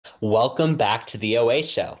Welcome back to the OA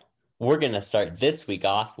show. We're going to start this week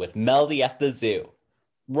off with Melody at the Zoo.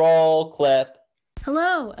 Roll clip.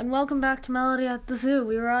 Hello, and welcome back to Melody at the Zoo.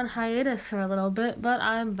 We were on hiatus for a little bit, but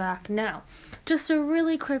I'm back now. Just a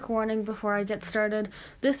really quick warning before I get started.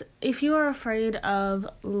 If you are afraid of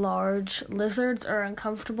large lizards or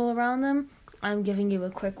uncomfortable around them, I'm giving you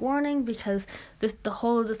a quick warning because the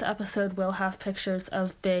whole of this episode will have pictures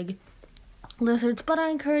of big lizards, but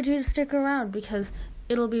I encourage you to stick around because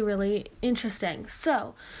it'll be really interesting.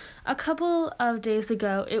 So, a couple of days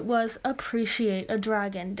ago, it was Appreciate a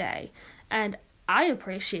Dragon Day, and I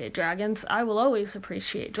appreciate dragons. I will always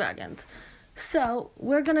appreciate dragons. So,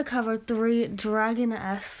 we're going to cover 3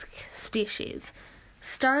 dragon-esque species,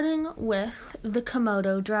 starting with the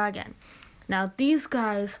Komodo dragon. Now, these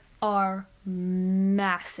guys are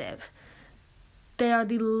massive. They are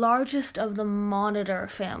the largest of the monitor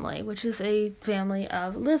family, which is a family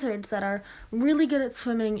of lizards that are really good at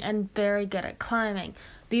swimming and very good at climbing.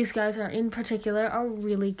 These guys in particular are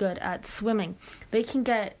really good at swimming. They can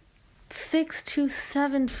get 6 to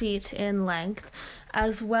 7 feet in length,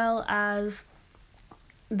 as well as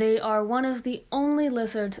they are one of the only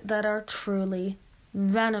lizards that are truly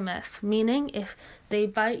venomous, meaning if they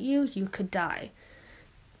bite you, you could die.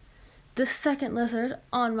 The second lizard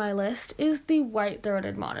on my list is the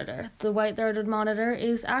white-throated monitor. The white-throated monitor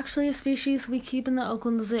is actually a species we keep in the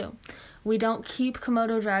Oakland Zoo. We don't keep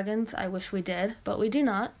Komodo dragons. I wish we did, but we do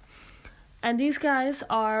not. And these guys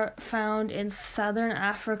are found in southern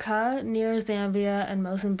Africa, near Zambia and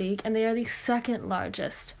Mozambique, and they are the second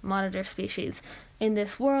largest monitor species in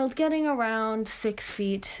this world, getting around 6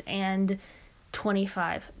 feet and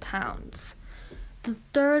 25 pounds. The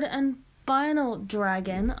third and final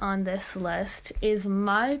dragon on this list is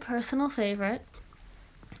my personal favorite,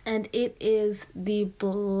 and it is the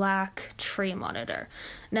black tree monitor.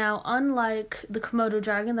 Now, unlike the Komodo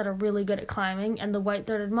dragon that are really good at climbing, and the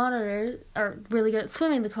white-throated monitors are really good at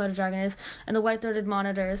swimming, the Komodo dragon is, and the white-throated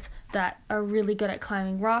monitors that are really good at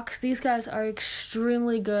climbing rocks, these guys are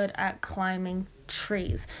extremely good at climbing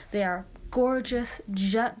trees. They are gorgeous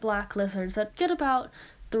jet black lizards that get about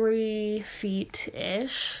 3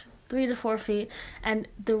 feet-ish, 3 to 4 feet, and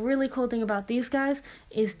the really cool thing about these guys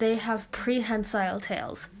is they have prehensile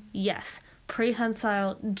tails. Yes,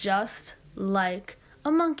 prehensile, just like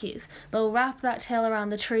a monkey's. They'll wrap that tail around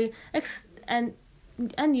the tree and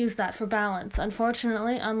use that for balance.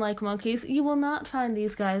 Unfortunately, unlike monkeys, you will not find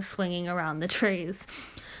these guys swinging around the trees.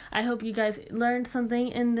 I hope you guys learned something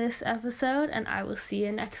in this episode, and I will see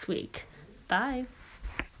you next week. Bye.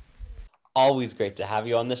 Always great to have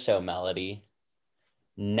you on the show, Melody.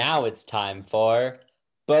 Now it's time for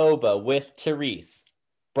Boba with Therese,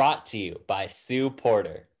 brought to you by Sue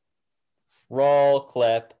Porter. Roll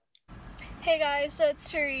clip. Hey guys, so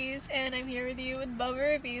it's Therese, and I'm here with you with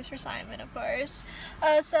Boba Reviews for Simon, of course.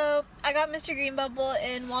 So I got Mr. Green Bubble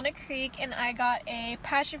in Walnut Creek, and I got a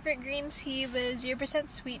passion fruit green tea with 0%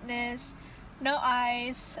 sweetness, no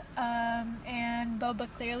ice, and boba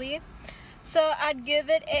clearly. So I'd give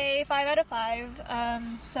it a 5 out of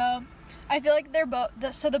 5. So I feel like they're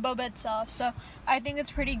the boba itself, so I think it's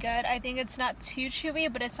pretty good. I think it's not too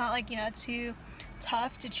chewy, but it's not like, too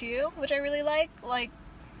tough to chew, which I really like.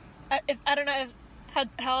 I don't know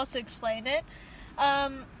how else to explain it.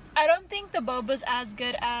 I don't think the boba's as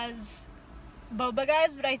good as boba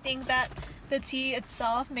guys, but I think that the tea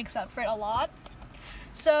itself makes up for it a lot.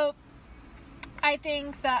 So I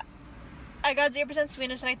think that I got 0%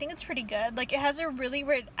 sweetness, and I think it's pretty good. Like, it has a really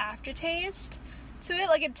weird aftertaste to it.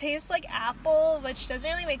 Like, it tastes like apple, which doesn't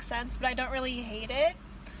really make sense, but I don't really hate it.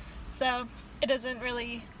 So it doesn't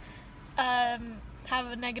really have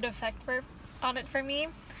a negative effect on it for me.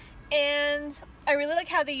 And I really like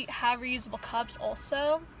how they have reusable cups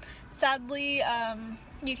also. Sadly,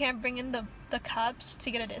 you can't bring in the cups to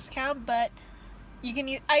get a discount, but you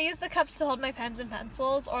can I use the cups to hold my pens and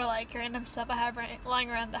pencils, or like random stuff I have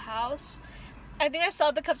lying around the house. I think I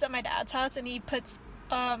saw the cups at my dad's house, and he puts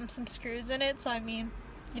some screws in it, so I mean,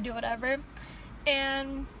 you do whatever.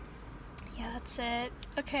 And yeah, that's it.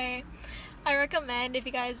 Okay, I recommend, if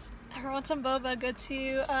you guys ever want some boba, go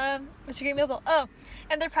to Mr. Green Bubble. Oh,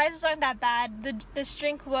 and their prices aren't that bad. This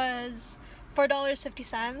drink was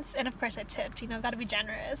 $4.50, and of course I tipped, gotta be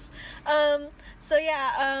generous. So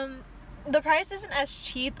yeah, the price isn't as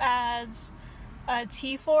cheap as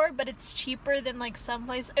T4, but it's cheaper than like some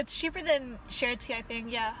place. It's cheaper than Share Tea, I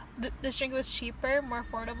think. Yeah, this drink was cheaper, more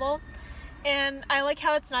affordable. And I like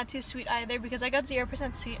how it's not too sweet either, because I got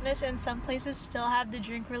 0% sweetness, and some places still have the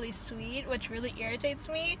drink really sweet, which really irritates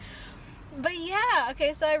me. But yeah,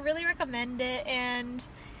 okay, so I really recommend it, and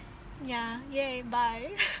yeah, yay,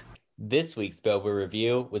 bye. This week's boba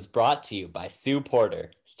review was brought to you by Sue Porter.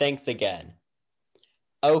 Thanks again.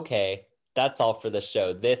 Okay, that's all for the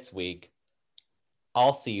show this week.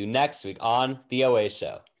 I'll see you next week on The OA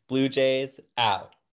Show. Blue Jays out.